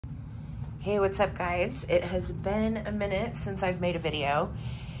Hey, what's up guys? It has been a minute since I've made a video,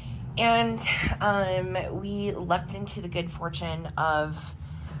 and we lucked into the good fortune of,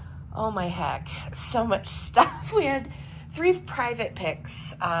 oh my heck, so much stuff. We had 3 private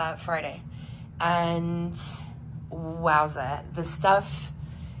picks Friday, and wowza, the stuff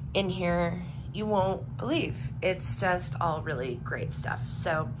in here you won't believe. It's just all really great stuff.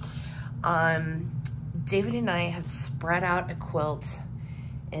 So David and I have spread out a quilt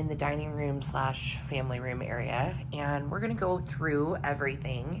in the dining room / family room area, and we're gonna go through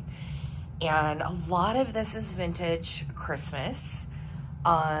everything. And a lot of this is vintage Christmas,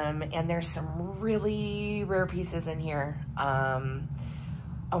 and there's some really rare pieces in here. Oh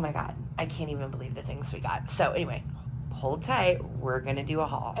my God, I can't even believe the things we got. So anyway, hold tight, we're gonna do a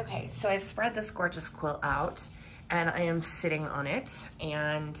haul. Okay, so I spread this gorgeous quilt out and I am sitting on it,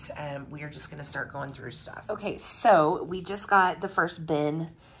 and we are just gonna start going through stuff. Okay, so we just got the first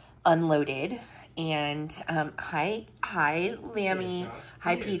bin unloaded, and hi Lammy,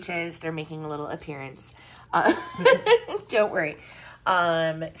 hi Peaches, they're making a little appearance. Don't worry.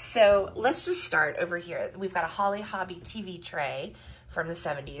 So let's just start over here. We've got a Holly Hobby TV tray from the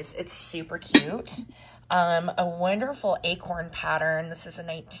 70s. It's super cute. A wonderful acorn pattern. This is a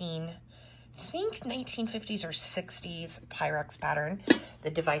 1950s or 60s Pyrex pattern. The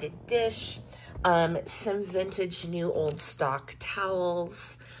divided dish. Some vintage new old stock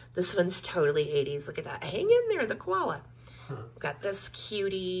towels. This one's totally 80s. Look at that. Hang in there, the koala. Got this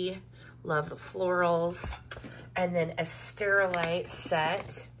cutie. Love the florals. And then a Sterilite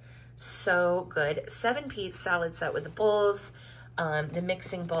set. So good. 7-piece salad set with the bowls, the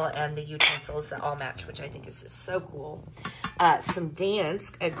mixing bowl, and the utensils that all match, which I think is just so cool. Some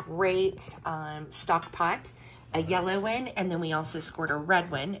Dansk, a great stock pot, a yellow one, and then we also scored a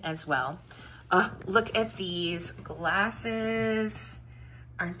red one as well. Look at these glasses.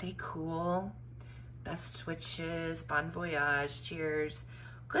 Aren't they cool? Best switches, bon voyage, cheers,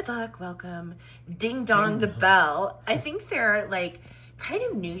 good luck, welcome, ding dong the bell. I think they're like kind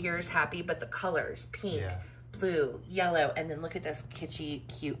of New Year's happy, but the colors, pink, blue, yellow, and then look at this kitschy,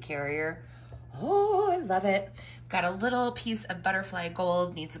 cute carrier. Oh, I love it. Got a little piece of butterfly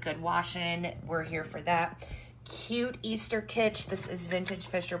gold, needs a good washing. We're here for that. Cute Easter kitsch. This is vintage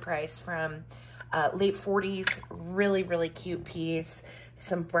Fisher Price from late 40s. Really, really cute piece.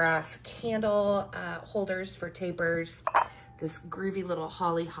 Some brass candle holders for tapers. This groovy little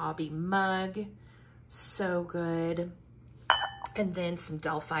Holly Hobby mug. So good. And then some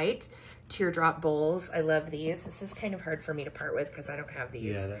Delphite teardrop bowls. I love these. This is kind of hard for me to part with because I don't have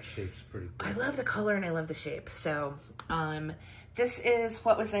these. Yeah, that shape's pretty cool. I love the color and I love the shape. So this is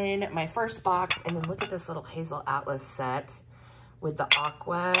what was in my first box. And then look at this little Hazel Atlas set with the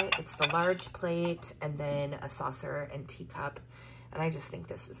aqua. It's the large plate and then a saucer and teacup. And I just think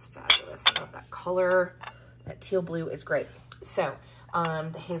this is fabulous. I love that color. That teal blue is great. So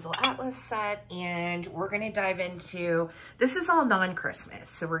the Hazel Atlas set, and we're going to dive into, this is all non-Christmas.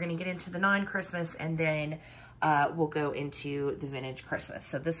 So we're going to get into the non-Christmas, and then we'll go into the vintage Christmas.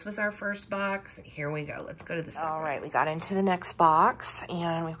 So this was our first box. Here we go. Let's go to the second. All right, we got into the next box,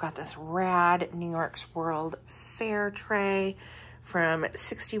 and we've got this rad New York's World Fair tray from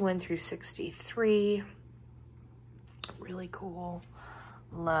 61 through 63. Really cool.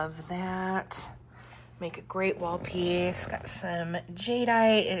 Love that. Make a great wall piece. Got some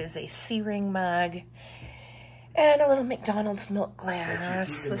jadeite. It is a C-ring mug. And a little McDonald's milk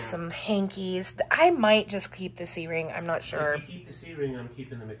glass with some hankies. I might just keep the C-ring. I'm not sure. If you keep the C-ring, I'm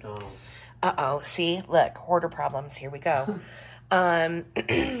keeping the McDonald's. Uh-oh. See? Look. Hoarder problems. Here we go.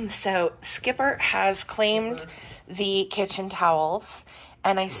 So Skipper has claimed the kitchen towels.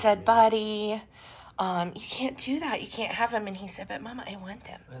 And I said, buddy, you can't do that. You can't have them. And he said, but Mama, I want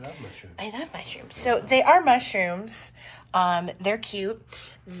them. I love mushrooms. I love mushrooms. So they are mushrooms. They're cute.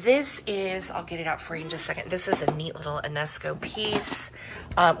 This is, I'll get it out for you in just a second. This is a neat little UNESCO piece.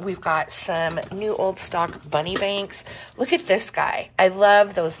 We've got some new old stock bunny banks. Look at this guy. I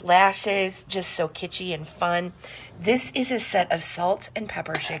love those lashes. Just so kitschy and fun. This is a set of salt and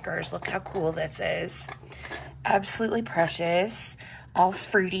pepper shakers. Look how cool this is. Absolutely precious. All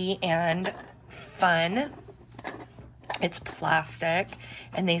fruity and fun. It's plastic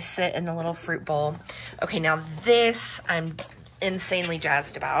and they sit in the little fruit bowl. Okay, now this I'm insanely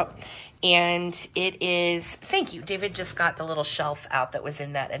jazzed about, and it is, thank you, David just got the little shelf out that was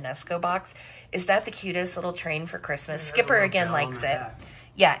in that UNESCO box. Is that the cutest little train for Christmas? Skipper again likes it.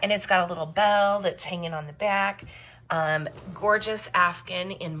 Yeah, and it's got a little bell that's hanging on the back. Gorgeous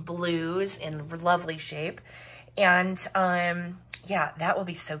Afghan in blues in lovely shape. And yeah, that will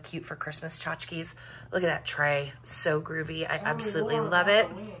be so cute for Christmas tchotchkes. Look at that tray. So groovy. I absolutely love it.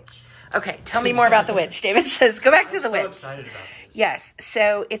 Okay, tell me more about the witch. David says, go back to the witch. I'm so excited about this. Yes,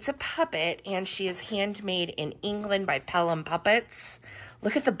 so it's a puppet, and she is handmade in England by Pelham Puppets.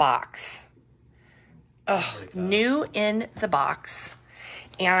 Look at the box. Oh, new in the box.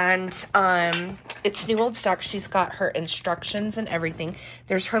 And it's new old stock. She's got her instructions and everything.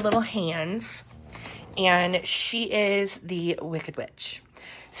 There's her little hands. And she is the Wicked Witch.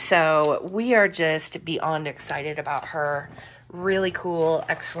 So we are just beyond excited about her. Really cool,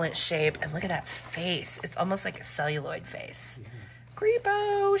 excellent shape. And look at that face. It's almost like a celluloid face.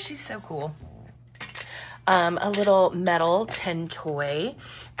 Creepo. She's so cool. A little metal tin toy.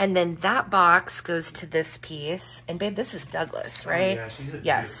 And then that box goes to this piece. And babe, this is Douglas, right? Oh, yeah, she's a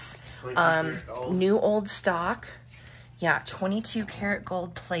yes. New old stock. Yeah, 22 karat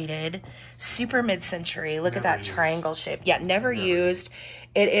gold plated. Super mid-century. Look at that triangle shape. Yeah, never used.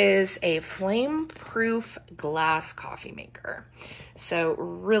 It is a flame-proof glass coffee maker. So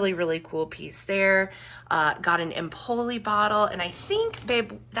really, really cool piece there. Got an Empoli bottle. And I think,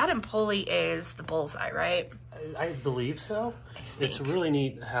 babe, that Empoli is the bullseye, right? I believe so. It's really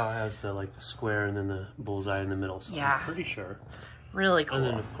neat how it has the square and then the bullseye in the middle. So yeah. I'm pretty sure. Really cool. And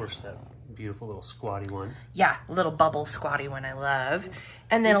then, of course, that beautiful little squatty one. Yeah, little bubble squatty one I love.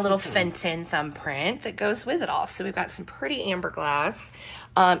 And then a little Fenton thumbprint that goes with it all. So we've got some pretty amber glass.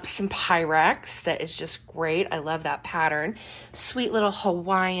 Some Pyrex that is just great. I love that pattern. Sweet little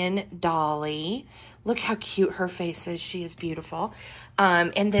Hawaiian dolly. Look how cute her face is. She is beautiful.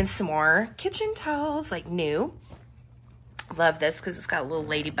 And then some more kitchen towels, like new. Love this because it's got a little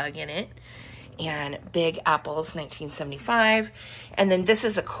ladybug in it. And Big Apples, 1975. And then this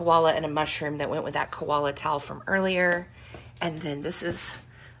is a koala and a mushroom that went with that koala towel from earlier. And then this is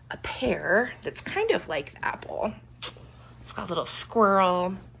a pear that's kind of like the apple. It's got a little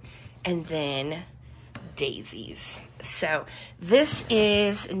squirrel. And then daisies. So this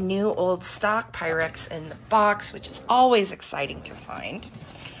is new old stock Pyrex in the box, which is always exciting to find.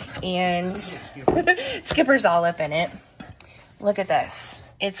 And Skipper's all up in it. Look at this.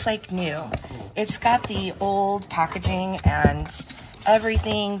 It's like new. It's got the old packaging and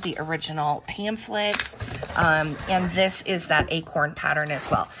everything, the original pamphlet. And this is that acorn pattern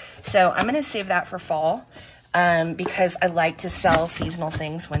as well. So I'm going to save that for fall because I like to sell seasonal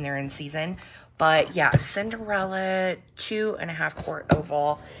things when they're in season. But yeah, Cinderella 2.5 quart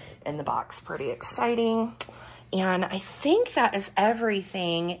oval in the box. Pretty exciting. And I think that is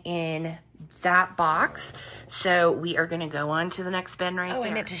everything in that box. So we are going to go on to the next bin right there.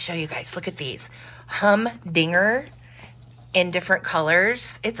 I meant to show you guys. Look at these. Humdinger in different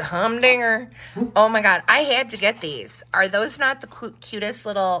colors. It's a humdinger. Oh my God. I had to get these. Are those not the cutest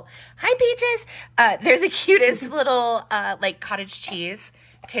little... Hi, Peaches. They're the cutest little like cottage cheese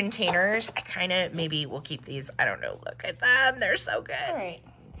containers. I kind of maybe will keep these. I don't know. Look at them. They're so good. All right.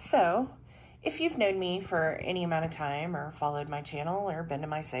 So if you've known me for any amount of time or followed my channel or been to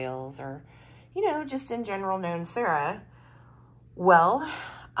my sales or, you know, just in general known Sarah, well,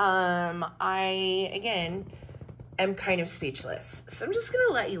 I, again, am kind of speechless. So I'm just going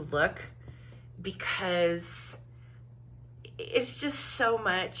to let you look because it's just so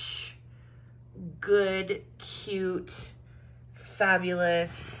much good, cute,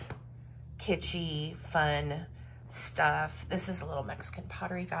 fabulous, kitschy, fun stuff. This is a little Mexican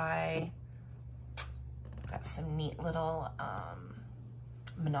pottery guy. Got some neat little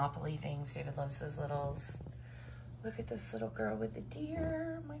Monopoly things. David loves those littles. Look at this little girl with the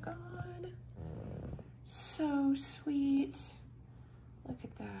deer. Oh my God. So sweet. Look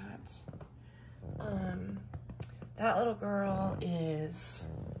at that. That little girl is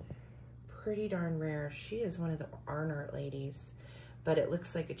pretty darn rare. She is one of the Arnart ladies, but it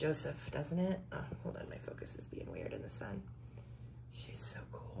looks like a Joseph, doesn't it? Oh, hold on, my focus is being weird in the sun. She's so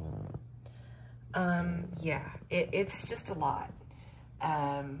cool. Yeah, it's just a lot.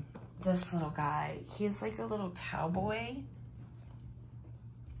 This little guy, he's like a little cowboy,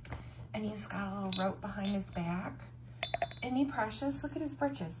 and he's got a little rope behind his back. Isn't he precious? Look at his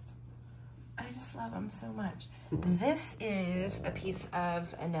britches. I just love him so much. This is a piece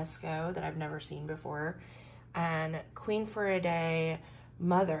of Enesco that I've never seen before. And Queen for a Day,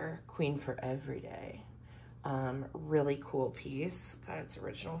 Mother, Queen for Every Day. Really cool piece. Got its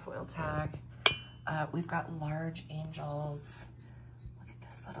original foil tag. We've got large angels. Look at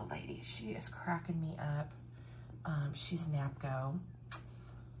this little lady. She is cracking me up. She's Napco.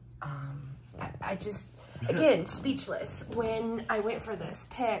 I just, again, speechless. When I went for this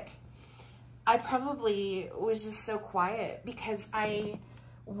pick, I probably was just so quiet because I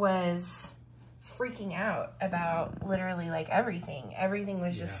was freaking out about literally like everything. Everything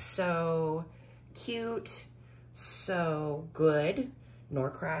was just so cute, so good,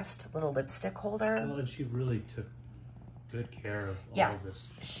 Norcrest little lipstick holder. Well, and she really took good care of all of this.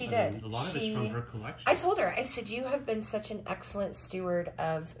 She did. A lot of it's from her collection. I told her, I said, you have been such an excellent steward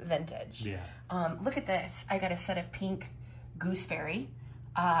of vintage. Yeah. Look at this. I got a set of pink gooseberry.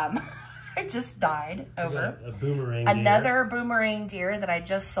 I just died over a boomerang another boomerang deer that I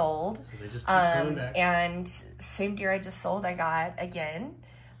just sold. So they just keep coming back. And same deer I just sold, I got again.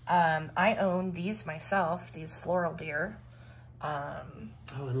 I own these myself, these floral deer. Oh,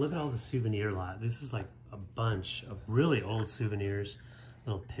 and look at all the souvenir lot. This is like a bunch of really old souvenirs.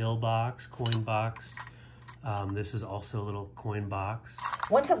 Little pill box, coin box. This is also a little coin box.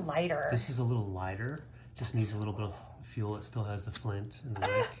 One's a lighter. This is a little lighter. Just needs a little bit of fuel. It still has the flint in the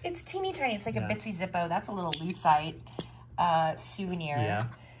wick. It's teeny tiny. It's like a Bitsy Zippo. That's a little lucite souvenir. Yeah.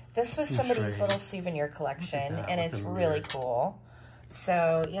 This was somebody's little souvenir collection, and it's really cool.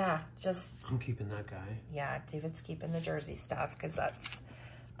 So, yeah, just... I'm keeping that guy. Yeah, David's keeping the Jersey stuff, because that's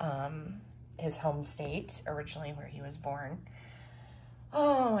his home state, originally where he was born.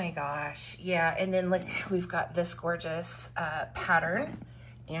 Oh, my gosh. Yeah, and then, like, we've got this gorgeous pattern,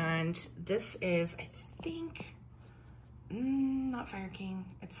 and this is, I think... not Fire King.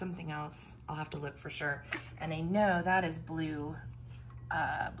 It's something else. I'll have to look for sure. And I know that is Blue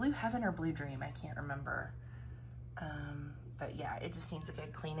Heaven or Blue Dream. I can't remember. But yeah, it just needs a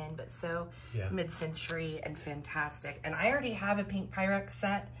good clean in. But so mid-century and fantastic. And I already have a pink Pyrex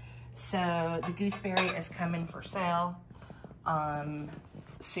set. So the gooseberry is coming for sale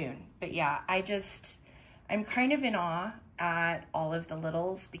soon. But yeah, I'm kind of in awe at all of the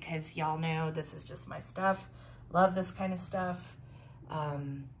littles because y'all know this is just my stuff. Love this kind of stuff.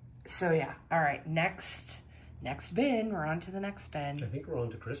 So yeah, all right, next bin. We're on to the next bin. I think we're on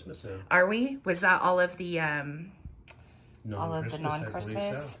to Christmas now. Are we? Was that all of the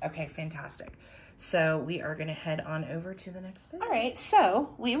non-Christmas? So. Okay, fantastic. So we are gonna head on over to the next bin. All right,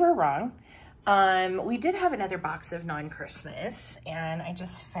 so we were wrong. We did have another box of non-Christmas, and I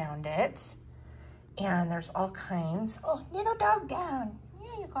just found it. And there's all kinds. Oh, little dog down.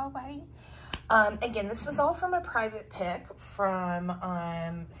 There you go, buddy. Again, this was all from a private pick from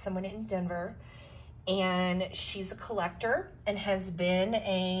someone in Denver, and she's a collector and has been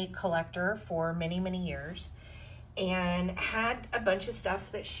a collector for many, many years, and had a bunch of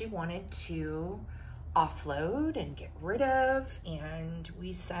stuff that she wanted to offload and get rid of, and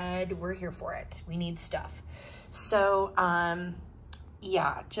we said, we're here for it. We need stuff. So,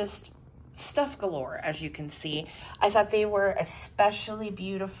 yeah, just stuff galore, as you can see. I thought they were especially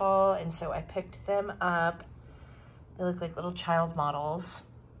beautiful, and so I picked them up. They look like little child models.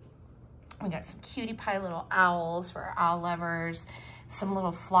 We got some cutie pie little owls for our owl lovers, some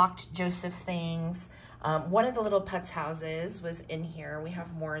little flocked Joseph things. One of the little pets houses was in here. We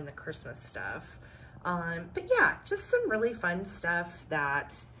have more in the Christmas stuff. But yeah, just some really fun stuff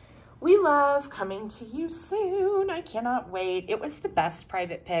that we love, coming to you soon. I cannot wait. It was the best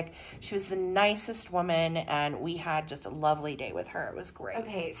private pick. She was the nicest woman, and we had just a lovely day with her. It was great.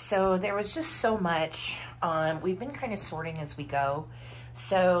 Okay, so there was just so much. We've been kind of sorting as we go.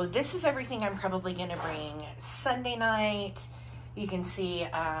 So this is everything I'm probably going to bring Sunday night. You can see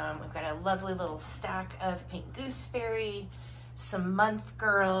we've got a lovely little stack of pink gooseberry, some month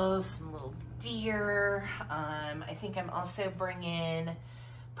girls, some little deer. I think I'm also bringing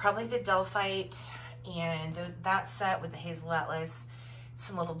probably the Delphite and that set with the hazel atlas,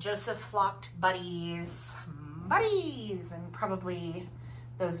 some little Joseph flocked buddies, and probably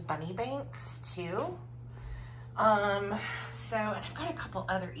those bunny banks too. And I've got a couple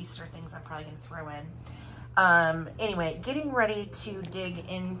other Easter things I'm probably gonna throw in. Anyway, getting ready to dig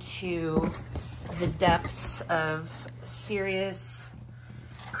into the depths of serious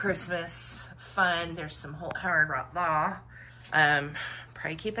Christmas fun. There's some Holt Howard Law.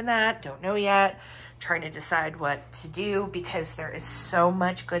 Probably keeping that, don't know yet. Trying to decide what to do because there is so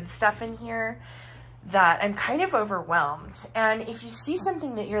much good stuff in here that I'm kind of overwhelmed. And if you see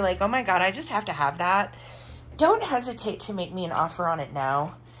something that you're like, oh my God, I just have to have that, don't hesitate to make me an offer on it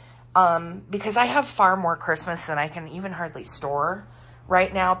now. Because I have far more Christmas than I can even hardly store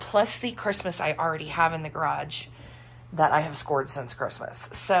right now, plus the Christmas I already have in the garage that I have scored since Christmas.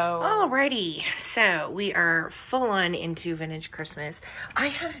 So, alrighty, so we are full on into vintage Christmas. I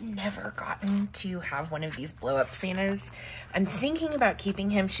have never gotten to have one of these blow up Santas. I'm thinking about keeping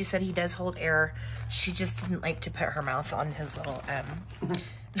him. She said he does hold air. She just didn't like to put her mouth on his little,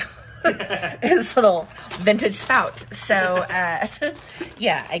 his little vintage spout. So,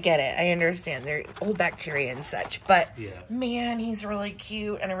 yeah, I get it. I understand. They're old bacteria and such. But, man, he's really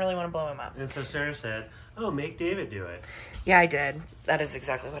cute, and I really want to blow him up. And so Sarah said, oh, make David do it. Yeah, I did. That is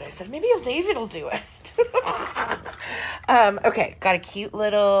exactly what I said. Maybe David will do it. Okay, got a cute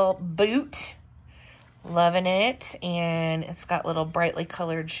little boot. Loving it. And it's got little brightly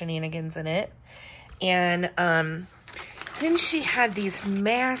colored shenanigans in it. And then she had these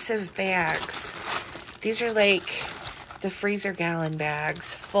massive bags. These are like the freezer gallon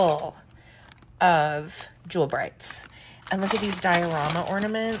bags full of Jewel Brights. And look at these diorama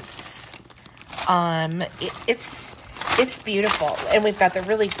ornaments. It's beautiful. And we've got the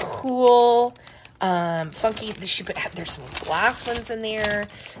really cool, funky, there's some glass ones in there.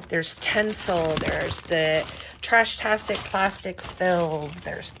 There's tinsel. There's the trash-tastic plastic filled.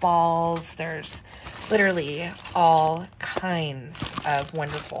 There's balls. There's literally all kinds of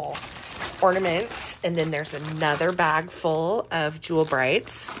wonderful ornaments. And then there's another bag full of Jewel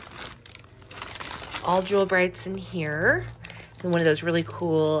Brights. All Jewel Brights in here. And one of those really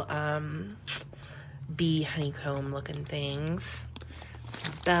cool bee honeycomb looking things.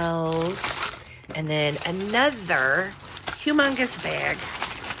 Some bells. And then another humongous bag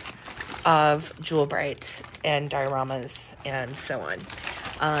of Jewel Brights and dioramas and so on.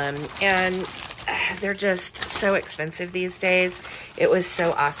 And they're just so expensive these days. It was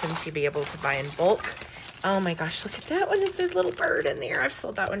so awesome to be able to buy in bulk. Oh my gosh, look at that one. There's a little bird in there. I've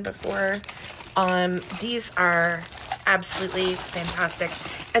sold that one before. These are absolutely fantastic.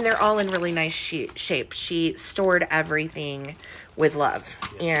 And they're all in really nice shape. She stored everything with love.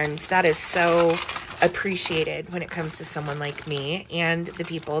 And that is so appreciated when it comes to someone like me and the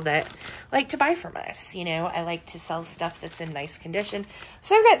people that like to buy from us. You know, I like to sell stuff that's in nice condition.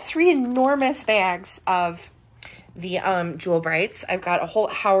 So I've got 3 enormous bags of the Jewel Brights. I've got a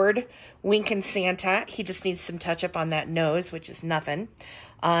Holt Howard Winkin' Santa. He just needs some touch up on that nose, which is nothing.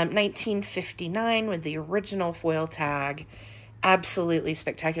 1959 with the original foil tag. Absolutely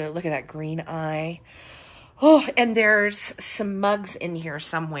spectacular. Look at that green eye. Oh, and there's some mugs in here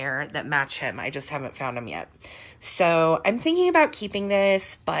somewhere that match him. I just haven't found them yet. So I'm thinking about keeping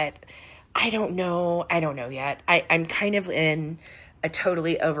this, but I don't know. I don't know yet. I'm kind of in a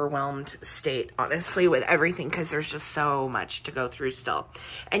totally overwhelmed state, honestly, with everything, because there's just so much to go through still.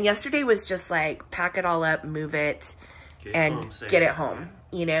 And yesterday was just like, pack it all up, move it, and get it home,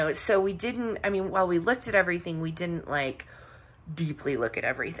 you know? So we didn't, I mean, while we looked at everything, we didn't like deeply look at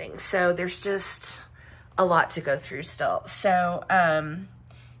everything. So there's just a lot to go through still. So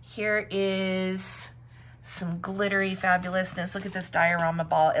here is some glittery fabulousness. Look at this diorama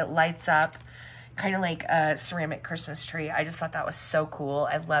ball. It lights up kind of like a ceramic Christmas tree. I just thought that was so cool.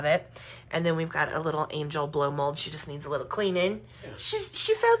 I love it. And then we've got a little angel blow mold. She just needs a little cleaning.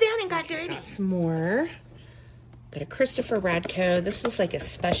 She fell down and got dirty. Some more. Got a Christopher Radko. This was like a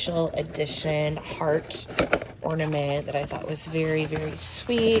special edition heart ornament that I thought was very, very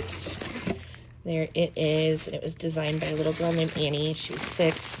sweet. There it is. And it was designed by a little girl named Annie. She was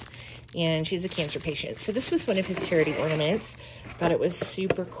 6 and she's a cancer patient. So this was one of his charity ornaments. Thought it was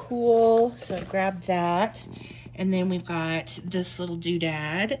super cool. So I grabbed that. And then we've got this little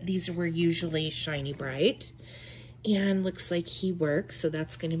doodad. These were usually shiny bright. And looks like he works, so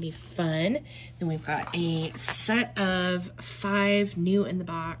that's going to be fun. Then we've got a set of 5 new in the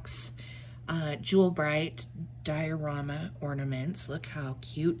box Jewel Bright diorama ornaments. Look how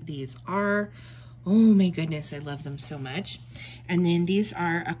cute these are. Oh my goodness, I love them so much. And then these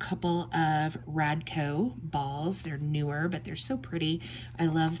are a couple of Radko balls. They're newer, but they're so pretty. I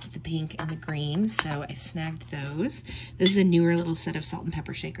loved the pink and the green, so I snagged those. This is a newer little set of salt and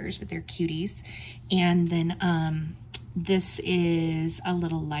pepper shakers, but they're cuties. And then this is a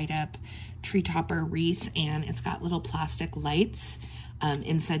little light up tree topper wreath, and it's got little plastic lights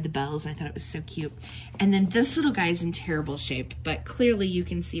inside the bells. I thought it was so cute. And then this little guy's in terrible shape, but clearly you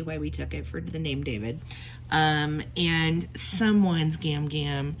can see why we took it for the name David. And someone's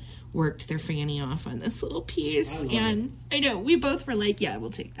Gam worked their fanny off on this little piece. And I know, we both were like, yeah, we'll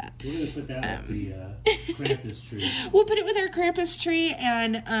take that. We're going to put that with the Krampus tree. We'll put it with our Krampus tree,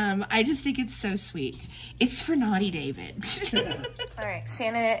 and I just think it's so sweet. It's for Naughty David. All right,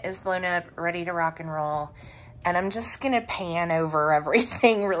 Santa is blown up, ready to rock and roll. And I'm just going to pan over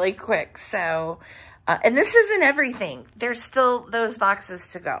everything really quick. So, and this isn't everything. There's still those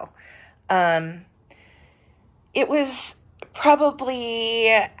boxes to go. It was probably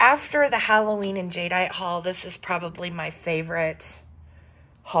after the Halloween and Jadeite haul, this is probably my favorite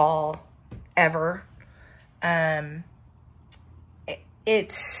haul ever.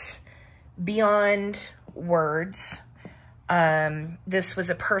 It's beyond words. This was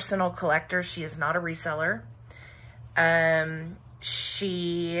a personal collector. She is not a reseller.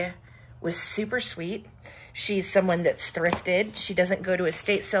 She was super sweet. She's someone that's thrifted. She doesn't go to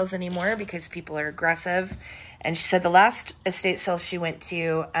estate sales anymore because people are aggressive. And she said the last estate sale she went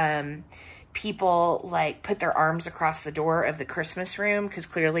to, people like put their arms across the door of the Christmas room, because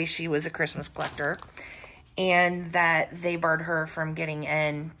clearly she was a Christmas collector, and that they barred her from getting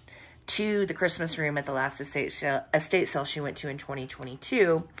in to the Christmas room at the last estate sale she went to in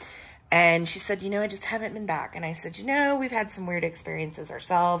 2022. And she said, you know, I just haven't been back. And I said, you know, we've had some weird experiences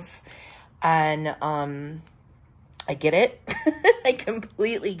ourselves, and I get it. I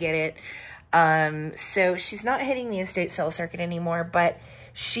completely get it. So she's not hitting the estate sale circuit anymore, but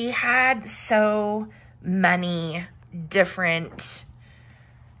she had so many different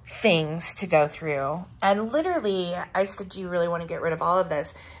things to go through. And literally, I said, do you really want to get rid of all of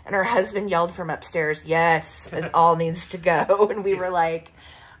this? And her husband yelled from upstairs, yes, it all needs to go. And we were like,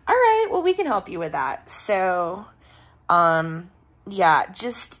 all right, well, we can help you with that. So, yeah,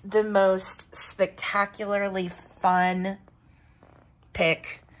 just the most spectacularly fun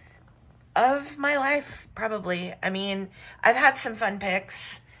pick of my life, probably. I mean, I've had some fun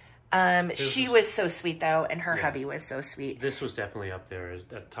picks. She was so sweet, though, and her hubby was so sweet. This was definitely up there as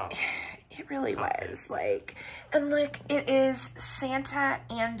a top. It really top was. Pick. Like, and look, it is Santa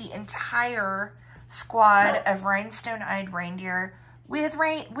and the entire squad of rhinestone-eyed reindeer with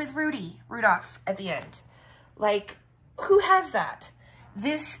Rudolph at the end. Like, who has that?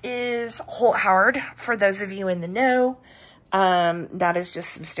 This is Holt Howard, for those of you in the know. That is just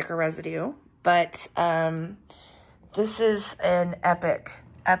some sticker residue. But this is an epic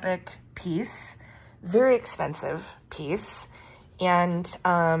piece. Very expensive piece. And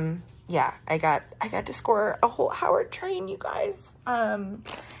yeah, I got to score a Holt Howard train, you guys. And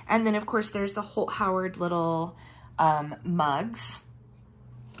then, of course, there's the Holt Howard little mugs.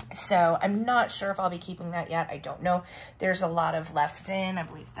 So I'm not sure if I'll be keeping that yet. I don't know. There's a lot of left in. I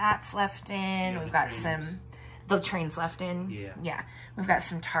believe that's left in. Yeah, we've got the trains left in. Yeah. We've got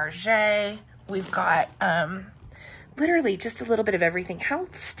some Target. We've got literally just a little bit of everything. How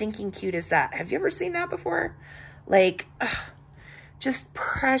stinking cute is that? Have you ever seen that before? Like, just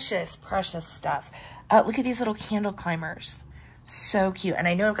precious stuff. Look at these little candle climbers. So cute. And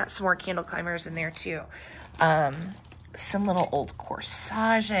I know I've got some more candle climbers in there too. Some little old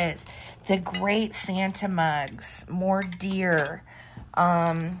corsages, the great Santa mugs, more deer,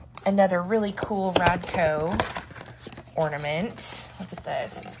 another really cool Radco ornament. Look at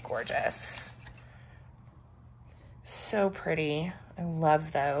this, it's gorgeous. So pretty, I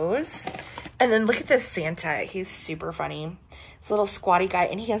love those. And then look at this Santa, he's super funny. This little squatty guy,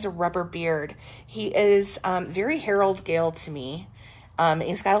 and he has a rubber beard. He is very Harold Gale to me.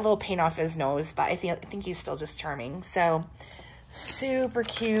 He's got a little paint off his nose, but I think he's still just charming. So, super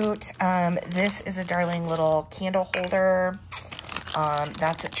cute. This is a darling little candle holder.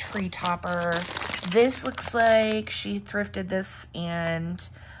 That's a tree topper. This looks like she thrifted this, and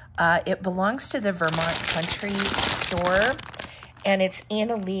it belongs to the Vermont Country Store, and it's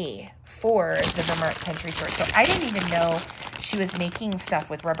Anna Lee for the Vermont Country Store. So, I didn't even know she was making stuff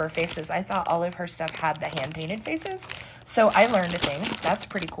with rubber faces. I thought all of her stuff had the hand-painted faces. So I learned a thing. That's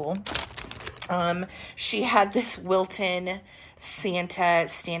pretty cool. She had this Wilton Santa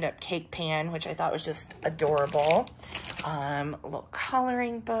stand-up cake pan, which I thought was just adorable. A little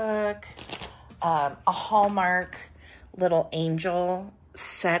coloring book. A Hallmark little angel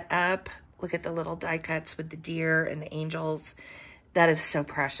set up. Look at the little die cuts with the deer and the angels. That is so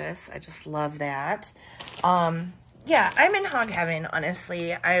precious. I just love that. Yeah, I'm in hog heaven,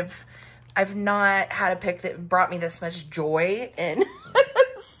 honestly. I've not had a pick that brought me this much joy in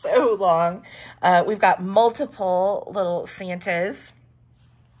so long. We've got multiple little Santas,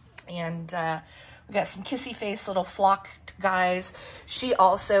 and we've got some kissy face little flocked guys. She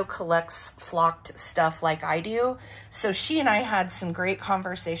also collects flocked stuff like I do. So she and I had some great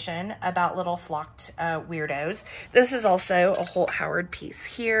conversation about little flocked weirdos. This is also a Holt Howard piece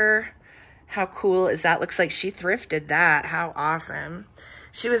here. How cool is that? Looks like she thrifted that. How awesome.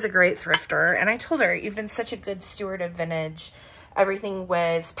 She was a great thrifter, and I told her, you've been such a good steward of vintage. Everything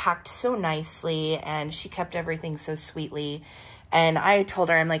was packed so nicely, and she kept everything so sweetly. And I told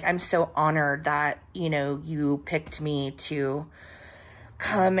her, I'm like, I'm so honored that, you know, you picked me to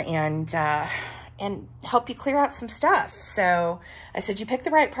come and help you clear out some stuff. So I said, you picked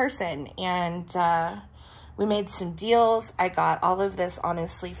the right person, and we made some deals. I got all of this,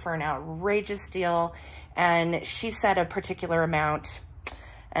 honestly, for an outrageous deal, and she said a particular amount,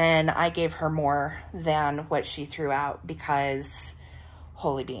 and I gave her more than what she threw out because,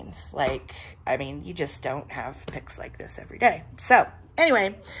 holy beans, like, I mean, you just don't have picks like this every day. So,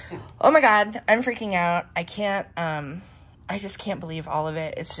 anyway, oh my God, I'm freaking out. I can't, I just can't believe all of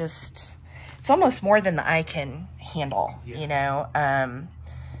it. It's just, it's almost more than the eye can handle, you know?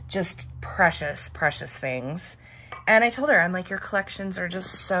 Just precious, precious things. And I told her, I'm like, your collections are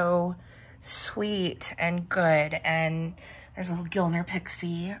just so sweet and good. And there's a little Gilner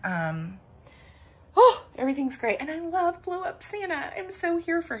pixie. Oh, everything's great. And I love Blow Up Santa. I'm so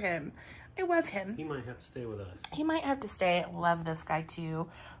here for him. I love him. He might have to stay with us. He might have to stay. Love this guy too.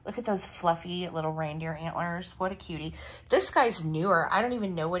 Look at those fluffy little reindeer antlers. What a cutie. This guy's newer. I don't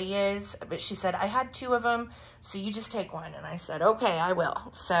even know what he is, but she said, I had 2 of them, so you just take one. And I said, okay, I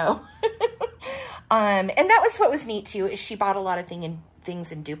will. So, and that was what was neat too, is she bought a lot of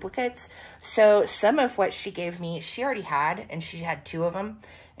things in duplicates. So some of what she gave me, she already had, and she had 2 of them.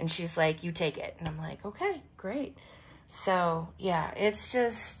 And she's like, you take it. And I'm like, okay, great. So yeah, it's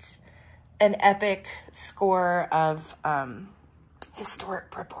just an epic score of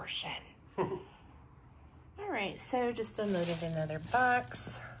historic proportion. All right, so just unloaded another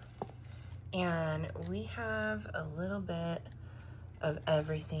box. And we have a little bit of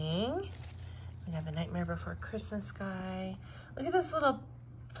everything. We got the Nightmare Before Christmas guy. Look at this little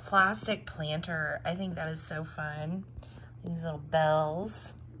plastic planter. I think that is so fun. These little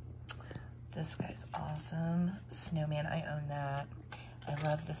bells. This guy's awesome. Snowman, I own that. I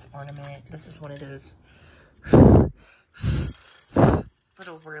love this ornament. This is one of those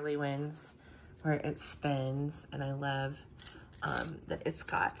little whirly ones where it spins, and I love that it's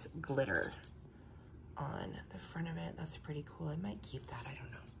got glitter on the front of it. That's pretty cool. I might keep that. I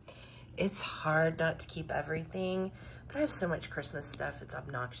don't know. It's hard not to keep everything, but I have so much Christmas stuff, it's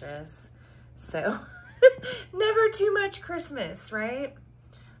obnoxious. So never too much Christmas, right?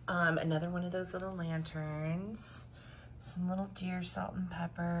 Another one of those little lanterns. Some little deer salt and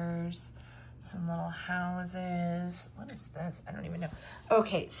peppers, some little houses. What is this? I don't even know.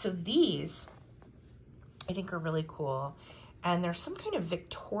 Okay, so these I think are really cool. And there's some kind of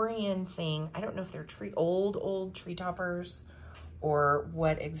Victorian thing. I don't know if they're old tree toppers or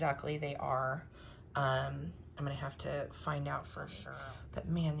what exactly they are. I'm gonna have to find out for sure. But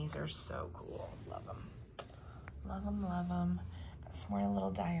man, these are so cool. Love them. Love them, love them. Got some more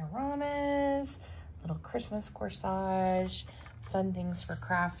little dioramas. Little Christmas corsage, fun things for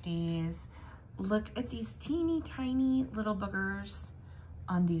crafties. Look at these teeny tiny little boogers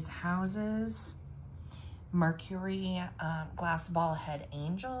on these houses. Mercury glass ball head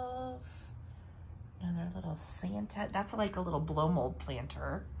angels. Another little Santa. That's like a little blow mold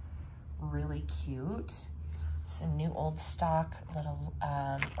planter. Really cute. Some new old stock little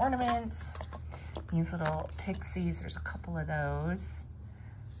ornaments. These little pixies. There's a couple of those.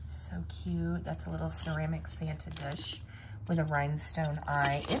 So cute. That's a little ceramic Santa dish with a rhinestone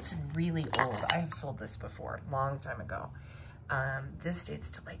eye. It's really old. I have sold this before, long time ago. This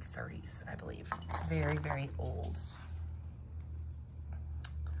dates to like 30s, I believe. It's very, very old.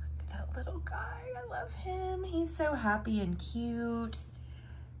 Look at that little guy. I love him. He's so happy and cute.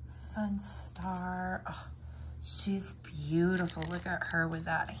 Fun star. Oh, she's beautiful. Look at her with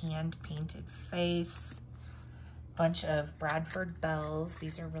that hand-painted face. Bunch of Bradford bells.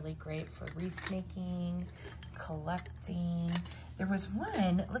 These are really great for wreath making, collecting. There was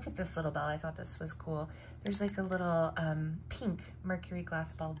one, look at this little bell. I thought this was cool. There's like a little pink Mercury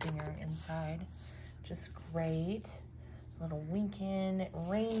glass ball dinger inside. Just great. Little winkin'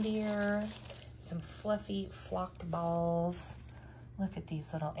 reindeer. Some fluffy flocked balls. Look at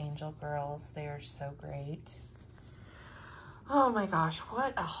these little angel girls. They are so great. Oh my gosh,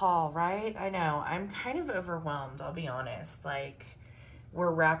 what a haul, right? I know, I'm kind of overwhelmed, I'll be honest. Like,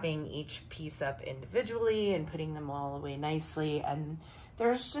 we're wrapping each piece up individually and putting them all away nicely, and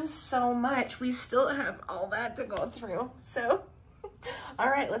there's just so much. We still have all that to go through. So, all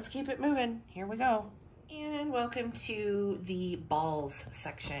right, let's keep it moving. Here we go. And welcome to the balls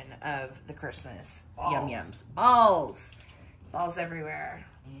section of the Christmas Yum Yums. Balls! Balls everywhere.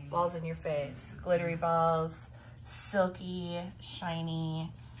 Balls in your face. Glittery balls. Silky,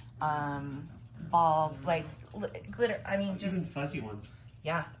 shiny balls, like glitter. I mean, just even fuzzy ones.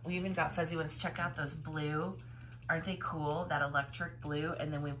 Yeah, we even got fuzzy ones. Check out those blue. Aren't they cool? That electric blue.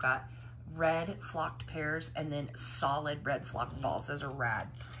 And then we've got red flocked pears and then solid red flocked balls. Those are rad.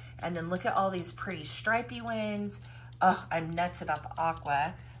 And then look at all these pretty stripy ones. Oh, I'm nuts about the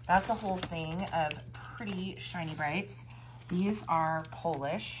aqua. That's a whole thing of pretty shiny brights. These are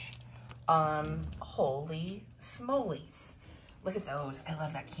Polish. Holy smolies. Look at those. I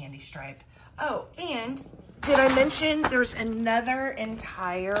love that candy stripe. Oh, and did I mention there's another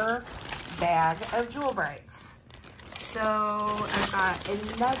entire bag of Jewel Brights? So I've got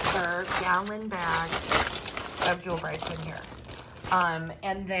another gallon bag of Jewel Brights in here.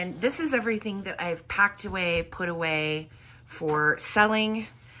 And then this is everything that I've packed away, put away for selling.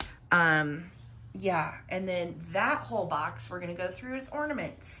 Yeah, and then that whole box we're gonna go through is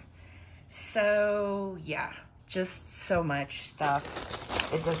ornaments. So yeah, just so much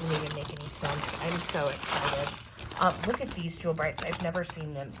stuff. It doesn't even make any sense. I'm so excited. Look at these jewel brights. I've never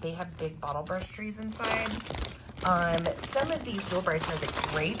seen them. They have big bottle brush trees inside. Some of these jewel brights are the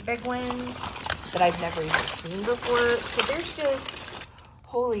great big ones that I've never even seen before. So there's just,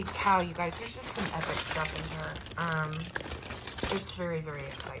 holy cow, you guys, there's just some epic stuff in here. It's very, very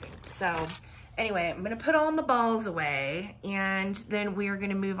exciting. So anyway, I'm going to put all my balls away, and then we are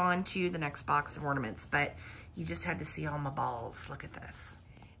going to move on to the next box of ornaments. But you just had to see all my balls. Look at this.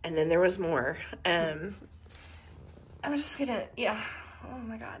 And then there was more. I'm just going to, yeah. Oh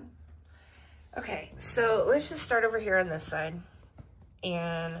my God. Okay, so let's just start over here on this side.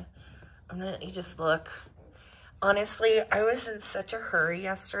 And I'm going to just look. Honestly, I was in such a hurry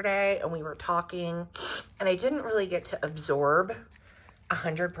yesterday, and we were talking, and I didn't really get to absorb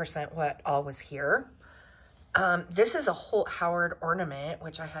 100% what all was here. This is a Holt Howard ornament,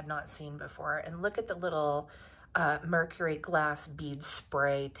 which I had not seen before. And look at the little mercury glass bead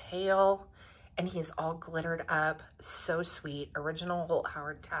spray tail. And he's all glittered up. So sweet. Original Holt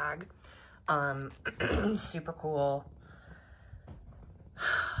Howard tag. Super cool.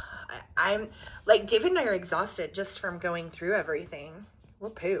 I'm like, David and I are exhausted just from going through everything. We're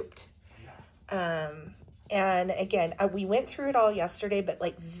pooped. And again, we went through it all yesterday, but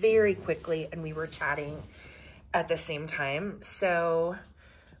like very quickly, and we were chatting at the same time. So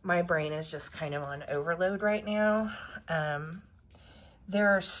my brain is just kind of on overload right now. There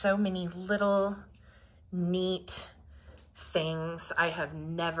are so many little neat things I have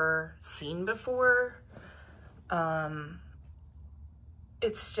never seen before.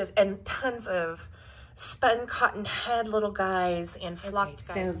 It's just, and tons of spun cotton head little guys and flocked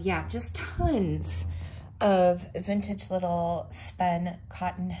guys. So yeah, just tons of vintage little spun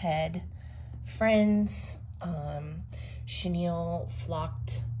cotton head friends, chenille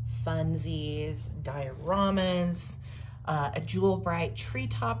flocked funsies, dioramas, a jewel bright tree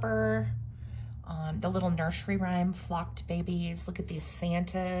topper, the little nursery rhyme flocked babies. Look at these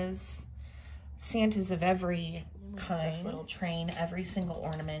Santas of every kind. This little train, every single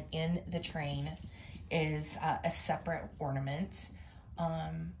ornament in the train is a separate ornament.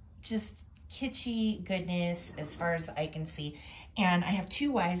 Just kitschy goodness as far as I can see. And I have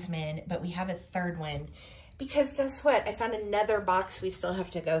 2 wise men, but we have a 3rd one because guess what? I found another box we still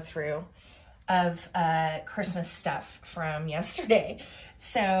have to go through of Christmas stuff from yesterday.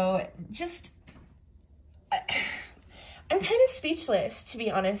 So just, I'm kind of speechless, to be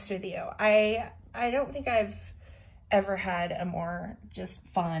honest with you. I don't think I've ever had a more just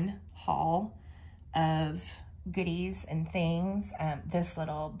fun haul of goodies and things. This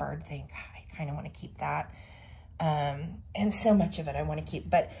little bird thing, I kind of want to keep that. And so much of it I want to keep,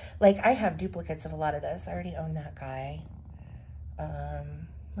 but like I have duplicates of a lot of this. I already own that guy.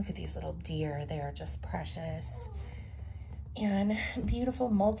 Look at these little deer. They are just precious. And beautiful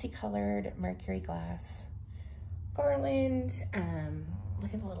multicolored mercury glass garland.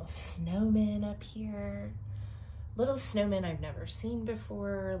 Look at the little snowmen up here. Little snowmen I've never seen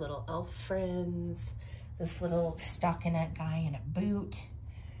before. Little elf friends. This little stockinette guy in a boot.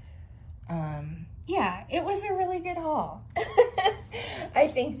 Yeah, it was a really good haul. I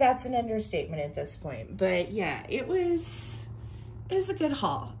think that's an understatement at this point. But yeah, it was a good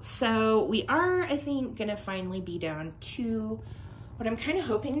haul. So we are, I think, gonna finally be down to what I'm kind of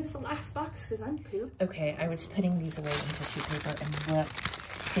hoping is the last box because I'm pooped. Okay, I was putting these away in tissue paper and look,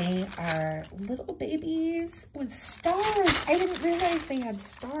 they are little babies with stars. I didn't realize they had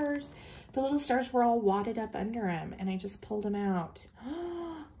stars. The little stars were all wadded up under them and I just pulled them out.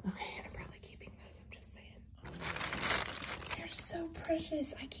 Okay, I'm probably keeping those, I'm just saying. They're so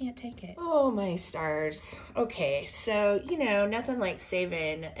precious, I can't take it. Oh my stars. Okay, so, you know, nothing like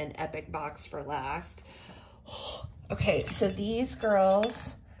saving an epic box for last. Okay, so these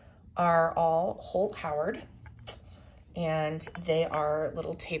girls are all Holt Howard, and they are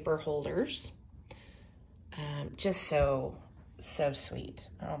little taper holders. Just so sweet.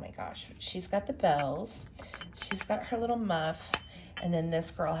 Oh my gosh. She's got the bells. She's got her little muff, and then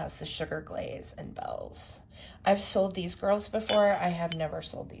this girl has the sugar glaze and bells. I've sold these girls before. I have never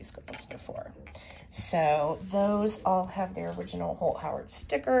sold these girls before. So those all have their original Holt Howard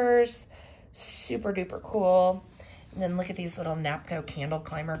stickers. Super duper cool. And then look at these little Napco candle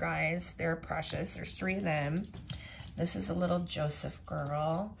climber guys. They're precious. There's 3 of them. This is a little Joseph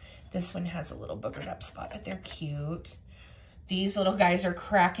girl. This one has a little boogered up spot, but they're cute. These little guys are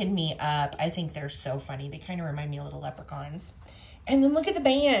cracking me up. I think they're so funny. They kind of remind me of little leprechauns. And then look at the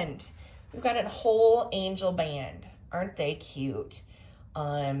band. We've got a whole angel band. Aren't they cute?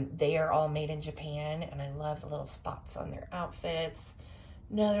 They are all made in Japan, and I love the little spots on their outfits.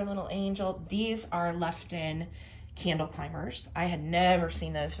 Another little angel. These are Lefton candle climbers. I had never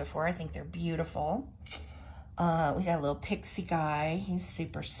seen those before. I think they're beautiful. We got a little pixie guy. He's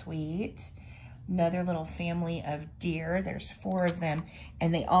super sweet. Another little family of deer. There's 4 of them,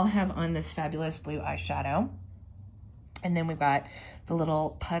 and they all have on this fabulous blue eyeshadow. And then we've got the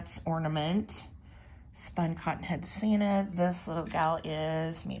little putz ornament, spun cotton head Santa. This little gal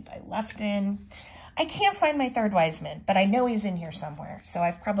is made by Lefton. I can't find my third wise man, but I know he's in here somewhere, so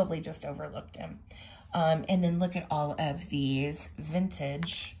I've probably just overlooked him. And then look at all of these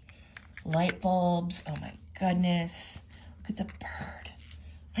vintage light bulbs. Oh my goodness. Look at the bird.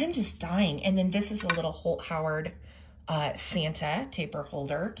 I'm just dying. And then this is a little Holt Howard Santa taper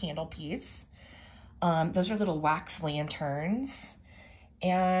holder candle piece. Those are little wax lanterns.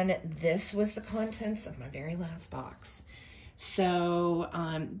 And this was the contents of my very last box. So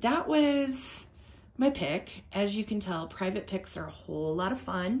that was my pick. As you can tell, private picks are a whole lot of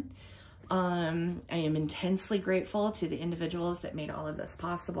fun. I am intensely grateful to the individuals that made all of this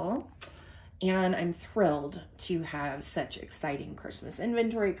possible. And I'm thrilled to have such exciting Christmas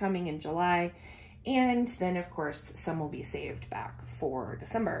inventory coming in July. And then, of course, some will be saved back for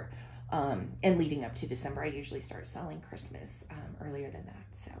December. And leading up to December, I usually start selling Christmas earlier than that.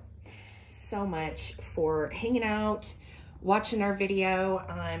 So much for hanging out, watching our video.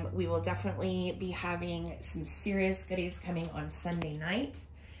 We will definitely be having some serious goodies coming on Sunday night.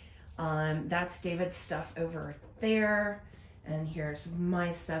 That's David's stuff over there. And here's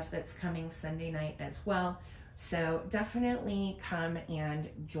my stuff that's coming Sunday night as well. So definitely come and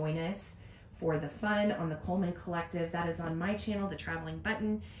join us for the fun on the Coleman Collective. That is on my channel, The Traveling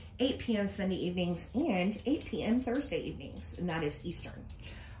Button, 8 p.m. Sunday evenings and 8 p.m. Thursday evenings, and that is Eastern.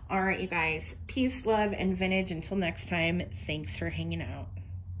 All right, you guys, peace, love, and vintage. Until next time, thanks for hanging out.